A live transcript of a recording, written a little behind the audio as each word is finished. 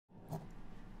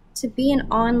To be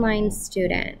an online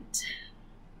student,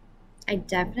 I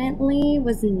definitely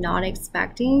was not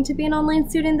expecting to be an online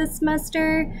student this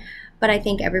semester, but I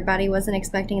think everybody wasn't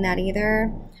expecting that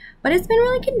either. But it's been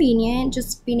really convenient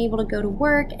just being able to go to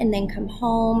work and then come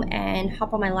home and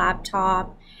hop on my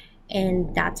laptop,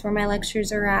 and that's where my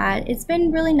lectures are at. It's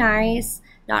been really nice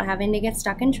not having to get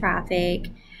stuck in traffic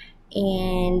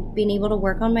and being able to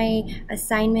work on my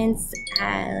assignments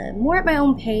more at my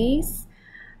own pace.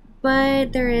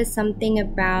 But there is something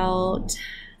about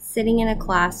sitting in a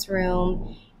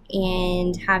classroom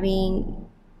and having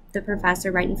the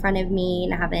professor right in front of me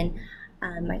and having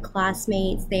my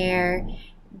classmates there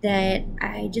that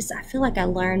I feel like I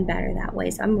learn better that way.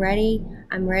 So I'm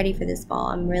ready for this fall.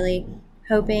 I'm really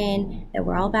hoping that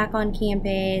we're all back on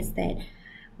campus, that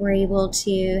we're able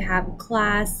to have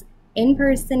class in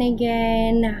person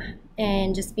again,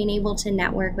 and just being able to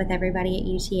network with everybody at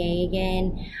UTA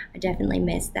again. I definitely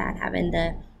miss that, having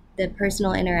the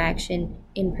personal interaction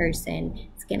in person.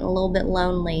 It's getting a little bit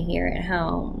lonely here at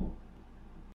home.